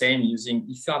do the same using,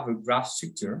 if you have a graph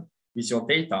structure with your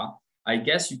data, I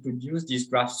guess you could use this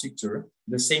graph structure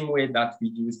the same way that we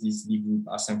use this Lie group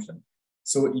assumption.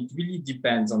 So it really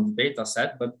depends on the data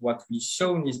set, but what we've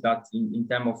shown is that in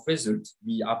terms of results,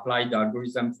 we applied the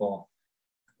algorithm for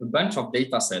a bunch of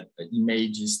data set,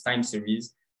 images, time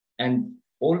series, and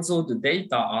although the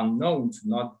data are known to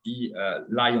not be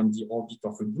lie on the orbit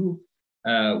of a group,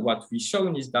 what we've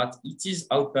shown is that it is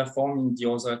outperforming the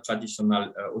other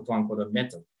traditional autoencoder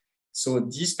method. So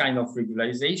this kind of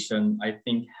regularization, I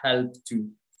think, helped to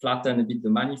flatten a bit the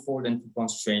manifold and to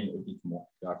constrain a bit more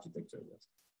the architecture.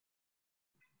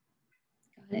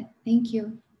 Got it. Thank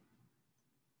you.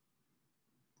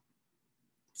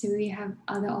 Do we have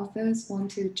other authors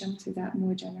want to jump to that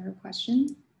more general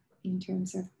question in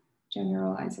terms of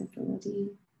generalizability?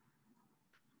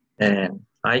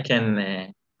 I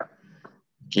can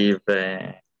give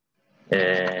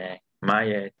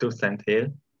my 2 cents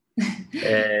here.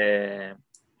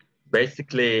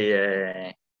 Basically,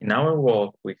 in our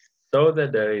work, we saw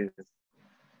that there is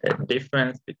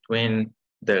difference between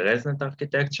the ResNet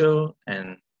architecture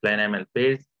and plain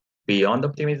MLPs beyond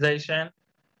optimization.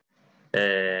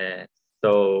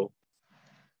 So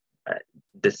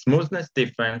the smoothness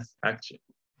difference, actually,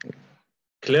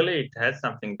 clearly it has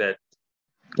something that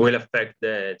will affect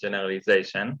the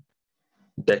generalization.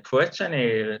 The question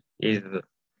here is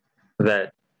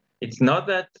that it's not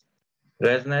that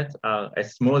ResNets are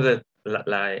as smooth as,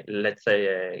 like, let's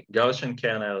say, Gaussian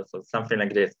kernels or something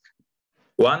like this.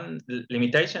 One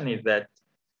limitation is that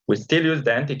we still use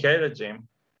the NTK regime,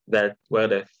 that where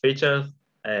the features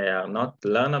are not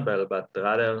learnable, but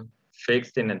rather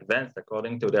fixed in advance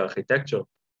according to the architecture.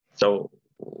 So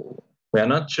we are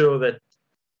not sure that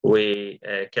we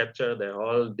capture the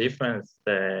whole difference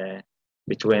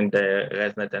between the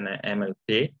ResNet and the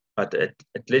MLP, but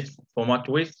at least from what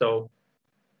we saw,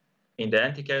 in the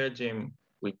NTK regime,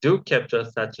 we do capture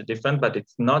such a difference, but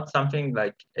it's not something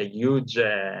like a huge,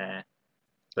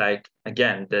 like,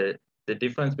 again, the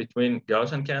difference between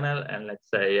Gaussian kernel and, let's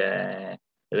say,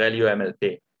 ReLU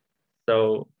MLP.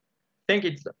 So I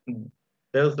think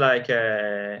there's like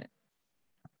a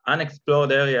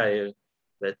unexplored area here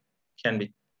that can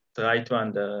be tried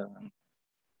to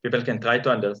people can try to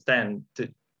understand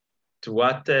to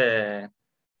what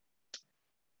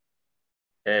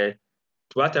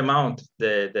amount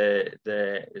the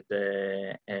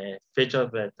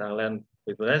features that are learned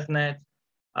with ResNet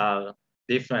are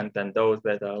different than those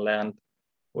that are learned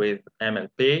with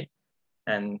MLP,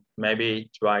 and maybe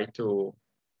try to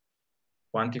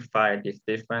quantify this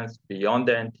difference beyond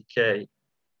the NTK,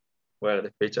 where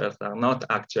the features are not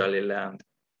actually learned.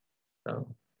 So,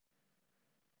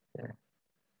 yeah.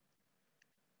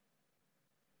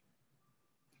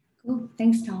 Cool,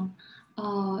 thanks, Tom.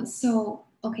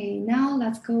 Okay, now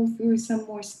let's go through some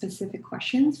more specific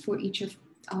questions for each of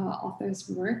author's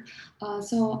work.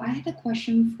 So I had a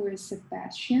question for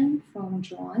Sebastian from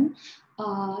John.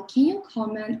 Can you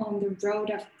comment on the role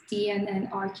of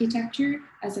DNN architecture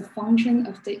as a function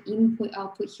of the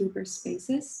input-output Hilbert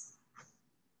spaces?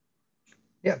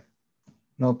 Yeah,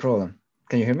 no problem.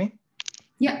 Can you hear me?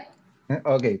 Yeah.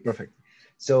 Okay, perfect.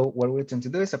 So what we're trying to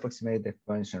do is approximate the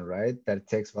function, right? That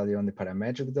takes value on the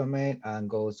parametric domain and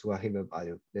goes to a Hilbert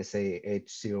value, let's say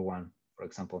H01, for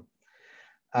example.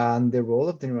 And the role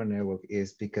of the neural network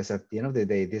is because at the end of the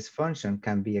day, this function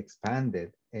can be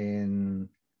expanded in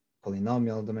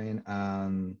polynomial domain,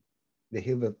 and the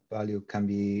Hilbert value can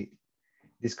be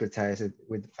discretized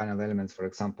with final elements, for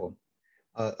example.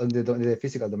 The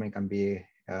physical domain can be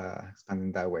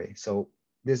expanded that way. So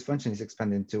this function is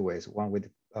expanded in two ways, one with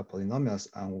polynomials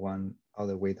and one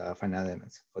other with finite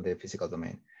elements for the physical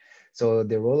domain. So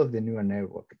the role of the neural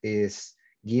network is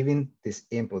giving this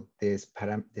input, this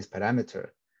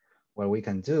parameter. What we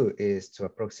can do is to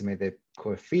approximate the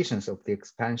coefficients of the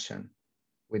expansion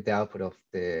with the output of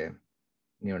the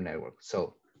neural network.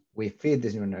 So we feed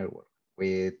this neural network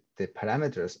with the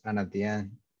parameters, and at the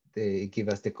end, they give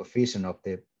us the coefficient of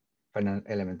the finite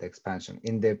element expansion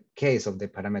in the case of the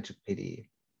parametric PDE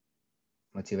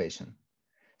motivation.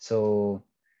 So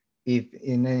if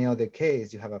in any other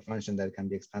case you have a function that can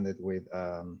be expanded with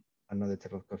another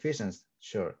type of coefficients,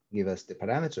 sure, give us the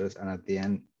parameters, and at the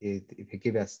end, if you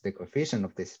give us the coefficient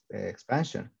of this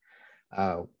expansion,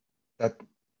 that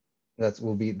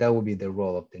will be the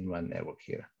role of the neural network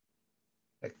here,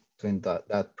 like doing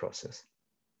that process.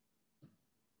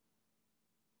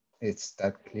 Is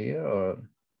that clear, or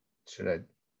should I?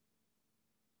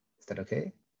 Is that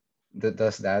okay?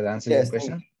 Does that answer your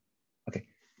question? Okay.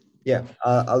 Yeah,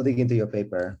 I'll dig into your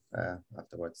paper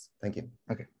afterwards. Thank you.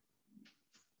 Okay.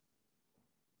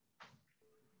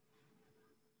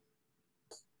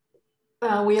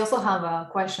 We also have a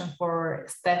question for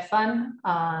Stefan.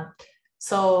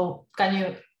 So can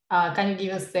you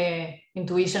give us the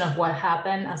intuition of what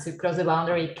happened as we cross the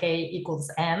boundary k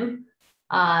equals m?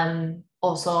 And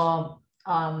also,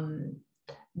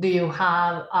 do you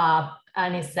have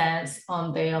any sense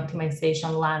on the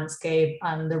optimization landscape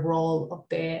and the role of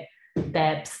the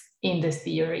depth in the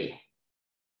theory?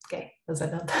 Okay, that's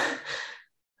that.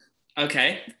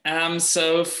 Okay,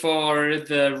 so for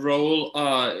the role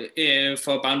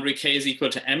for boundary k is equal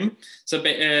to m, so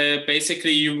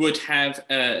basically you would have,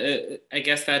 I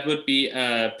guess that would be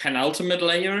a penultimate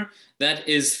layer that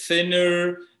is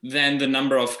thinner than the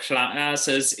number of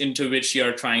classes into which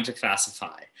you're trying to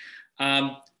classify.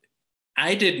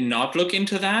 I did not look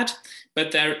into that,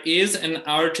 but there is an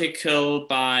article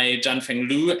by Jianfeng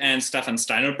Liu and Stefan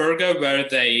Steinerberger where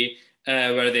they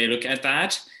look at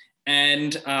that.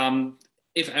 And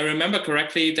if I remember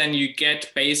correctly, then you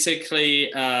get basically,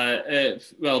 they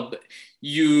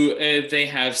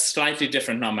have slightly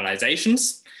different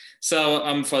normalizations.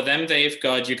 So for them, they've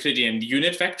got Euclidean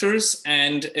unit vectors,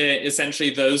 and essentially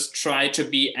those try to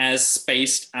be as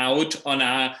spaced out on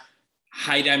a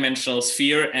high dimensional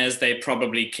sphere as they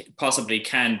possibly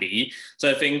can be. So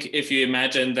I think if you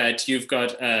imagine that you've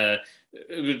got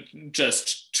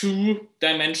just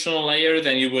 2-dimensional layer,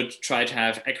 then you would try to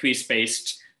have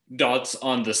equispaced dots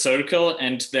on the circle,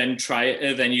 and then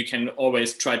then you can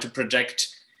always try to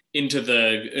project into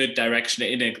the direction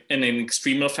in an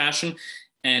extremal fashion.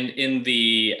 And in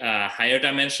the higher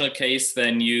dimensional case,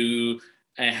 then you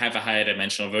have a higher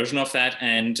dimensional version of that.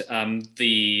 And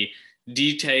the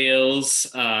details,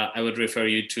 I would refer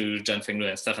you to John Finglu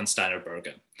and Stefan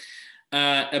Steinerberger.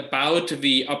 About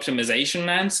the optimization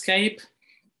landscape.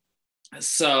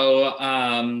 So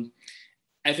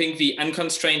I think the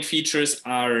unconstrained features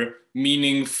are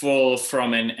meaningful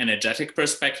from an energetic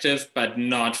perspective, but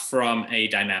not from a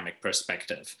dynamic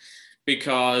perspective.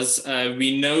 Because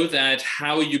we know that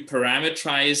how you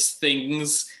parameterize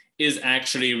things is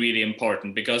actually really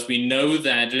important, because we know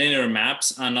that linear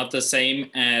maps are not the same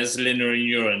as linear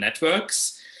neural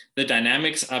networks. The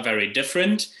dynamics are very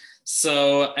different.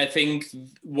 So I think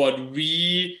what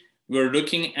we were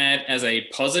looking at as a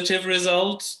positive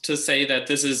result to say that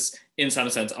this is in some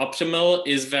sense optimal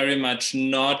is very much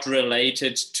not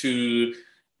related to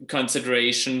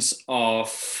considerations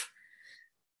of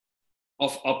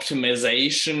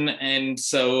optimization. And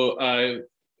so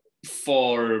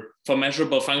for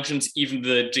measurable functions, even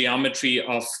the geometry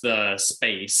of the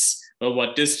space, or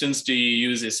what distance do you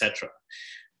use, etc.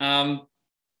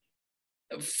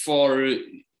 For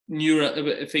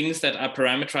neural things that are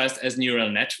parameterized as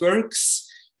neural networks,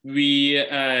 we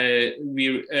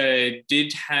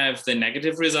did have the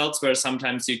negative results where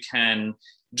sometimes you can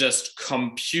just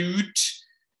compute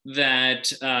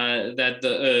that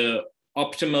the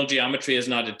optimal geometry is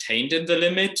not attained in the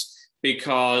limit,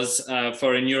 because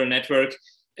for a neural network,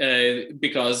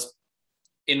 because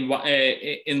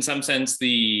in some sense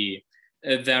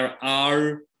there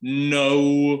are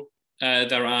no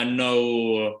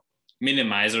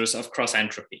minimizers of cross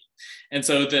entropy. And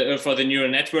so for the neural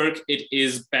network, it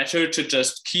is better to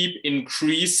just keep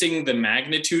increasing the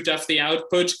magnitude of the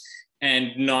output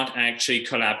and not actually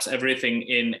collapse everything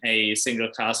in a single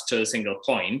class to a single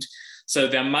point. So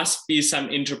there must be some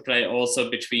interplay also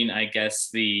between, I guess,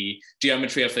 the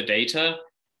geometry of the data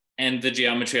and the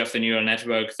geometry of the neural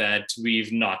network that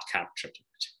we've not captured.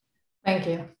 Thank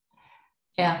you.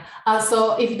 Yeah,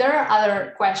 so if there are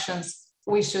other questions,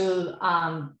 we should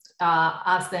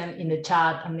ask them in the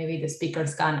chat, and maybe the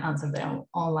speakers can answer them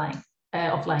offline.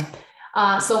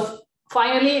 So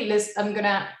finally, I'm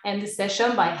gonna end the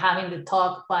session by having the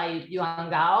talk by Yuan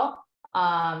Gao,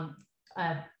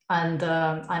 and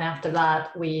after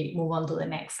that we move on to the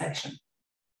next section.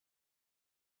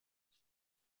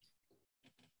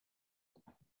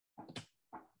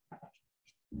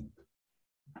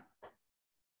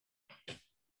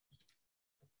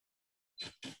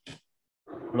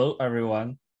 Hello,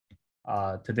 everyone.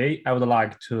 Today, I would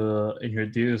like to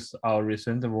introduce our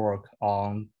recent work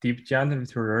on deep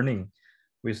generative learning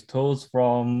with tools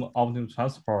from optimal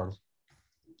transport.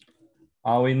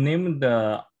 We named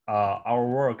our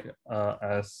work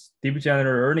as deep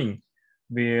generative learning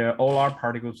via OLR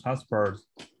particle transport.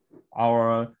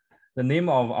 The name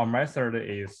of our method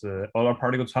is OLR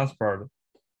particle transport.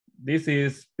 This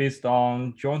is based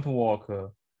on joint work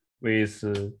with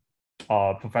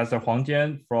Professor Huang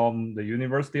from the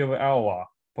University of Iowa,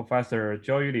 Professor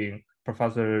Zhao Yuling,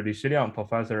 Professor Li Shiliang,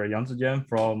 Professor Yang Zijian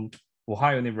from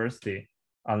Wuhan University,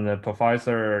 and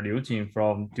Professor Liu Jin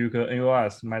from Duke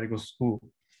NUS Medical School.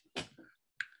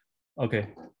 Okay,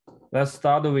 let's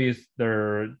start with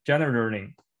the generative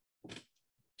learning.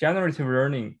 Generative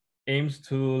learning aims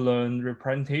to learn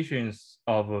representations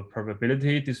of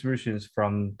probability distributions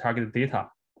from target data.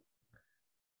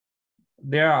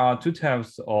 There are two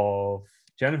types of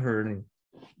generative learning.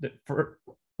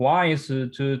 One is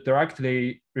to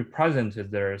directly represent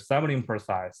the sampling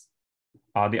process.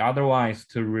 The other one is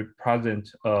to represent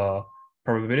a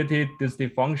probability density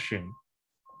function.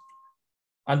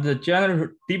 And the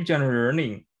deep generative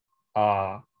learning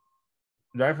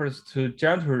refers to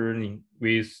generative learning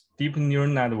with deep neural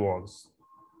networks.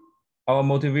 Our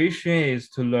motivation is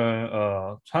to learn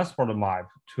a transport map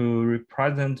to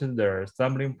represent the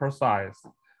sampling process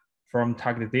from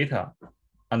target data.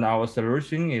 And our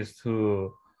solution is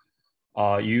to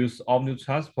use optimal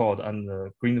transport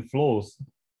and green flows.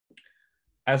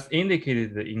 As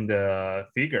indicated in the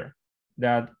figure,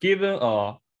 that given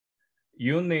a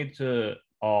unit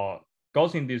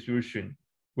Gaussian distribution,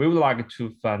 we would like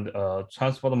to find a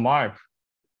transport map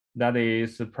that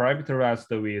is parameterized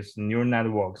with neural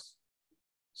networks.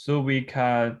 So we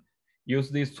can use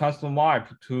this transform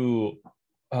map to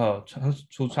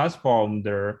transform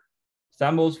the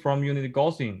samples from unit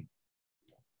Gaussian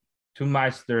to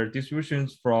match their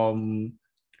distributions from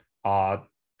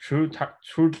true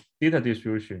data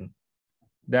distribution.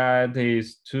 That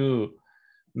is to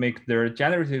make their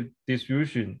generative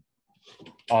distribution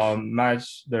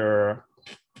match their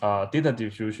data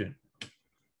distribution.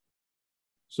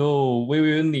 So we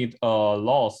will need a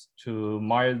loss to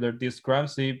measure the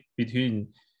discrepancy between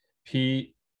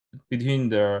the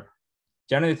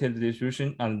generated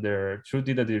distribution and the true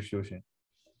data distribution.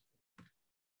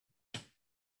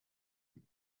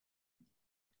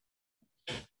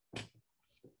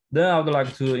 Then I would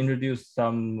like to introduce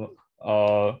some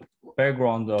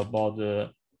background about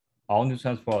the onto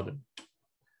transport.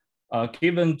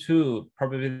 Given two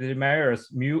probability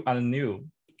measures mu and nu,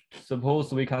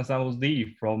 suppose we can sample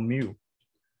z from mu.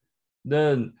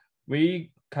 Then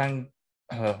we can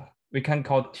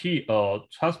call t a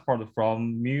transport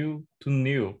from mu to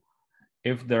nu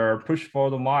if the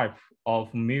push-forward map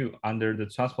of mu under the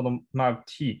transport map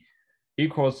t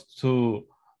equals to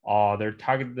their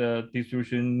target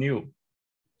distribution nu.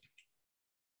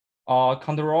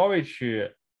 Kontorovich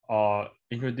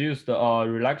introduced a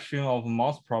relaxation of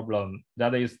mass problem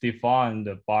that is defined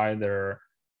by the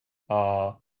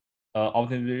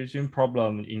optimization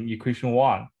problem in equation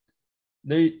 1.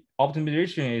 The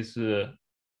optimization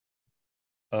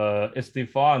is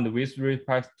defined with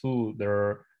respect to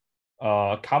the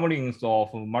couplings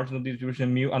of marginal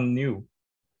distribution mu and nu.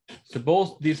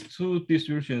 Suppose these two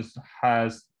distributions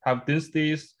have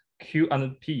densities q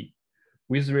and p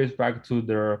with respect to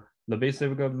the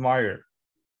basic measure.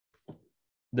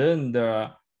 Then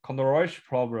the Kontorovich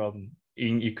problem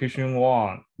in equation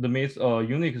 1 admits a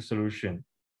unique solution,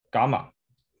 gamma.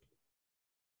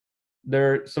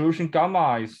 The solution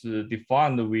gamma is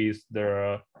defined with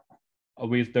the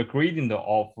gradient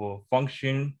of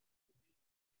function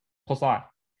psi,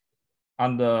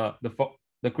 and the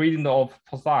gradient of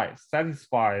psi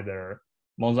satisfies the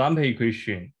Monzampe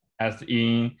equation as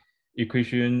in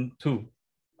equation 2.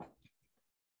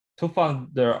 To find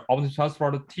the optimal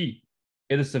transport T,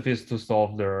 it is sufficient to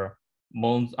solve the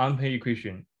Monzampe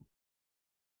equation.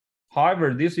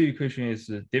 However, this equation is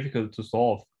difficult to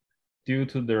solve due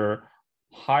to the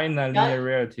high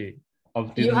nonlinearity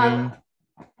of determining.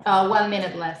 You have 1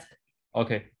 minute left.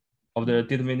 Okay, of the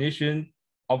determination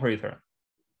operator.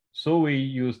 So we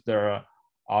use the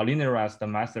linearized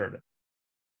method.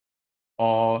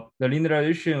 The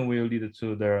linearization will lead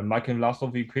to the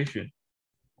Markov equation,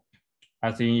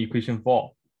 as in equation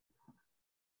 4.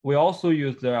 We also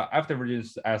use the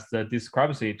f-divergence as the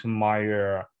discrepancy to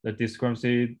measure the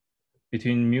discrepancy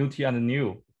between mu t and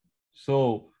nu.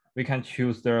 So we can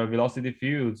choose the velocity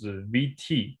fields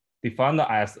Vt defined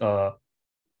as a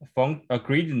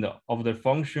gradient of the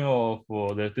function of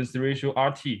the density ratio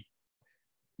Rt.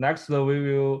 Next, we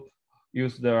will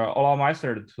use the Euler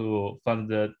method to find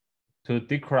to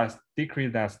decrease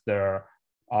the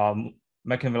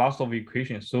Markov velocity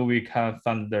equation, so we can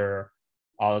find the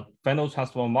final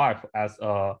transform map as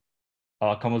a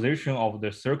composition of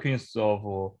the sequence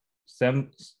of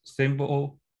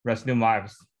simple residual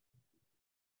maps.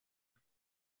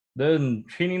 Then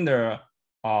training the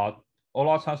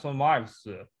Euler transform maps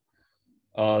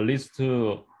leads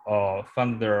to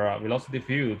find the velocity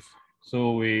fields.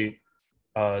 So we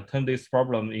turn this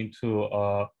problem into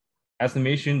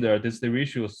estimation the density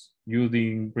ratios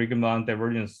using Brigman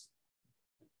divergence.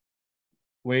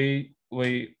 We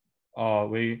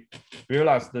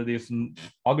realized that this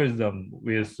algorithm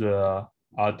with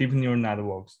deep neural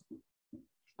networks.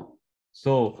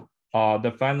 So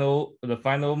the final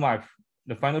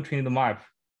trained map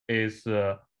is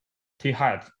T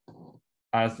hat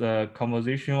as a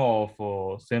composition of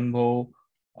simple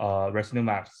residual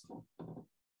maps.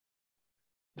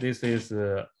 This is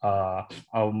our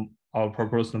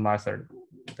proposed method.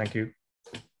 Thank you.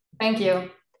 Thank you.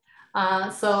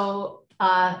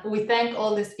 We thank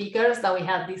all the speakers that we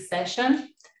had this session.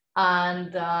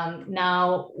 And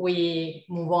now we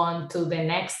move on to the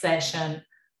next session,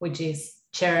 which is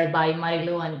chaired by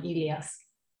Marilu and Ilias.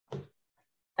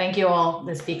 Thank you all,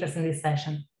 the speakers in this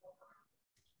session.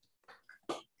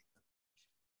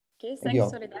 Okay, thanks,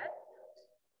 Soledad.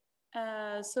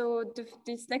 So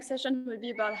this next session will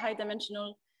be about high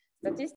dimensional statistics.